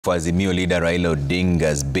For Azimio leader Raila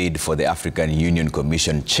Odinga's bid for the African Union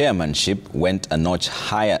Commission chairmanship went a notch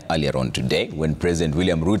higher earlier on today when President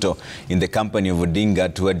William Ruto, in the company of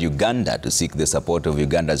Odinga, toured Uganda to seek the support of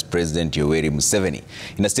Uganda's President Yoweri Museveni.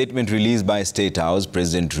 In a statement released by State House,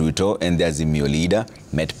 President Ruto and the Azimio leader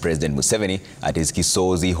met President Museveni at his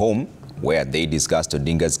Kisozi home, where they discussed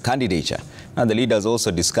Odinga's candidature. And the leaders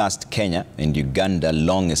also discussed Kenya and Uganda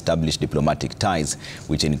long-established diplomatic ties,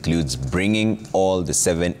 which includes bringing all the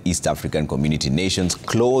 7 East African community nations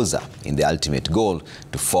closer in the ultimate goal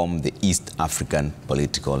to form the East African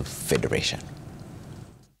Political Federation.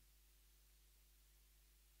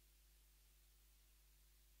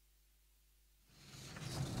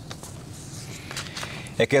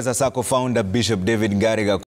 Ekeza Sacco founder Bishop David Gariga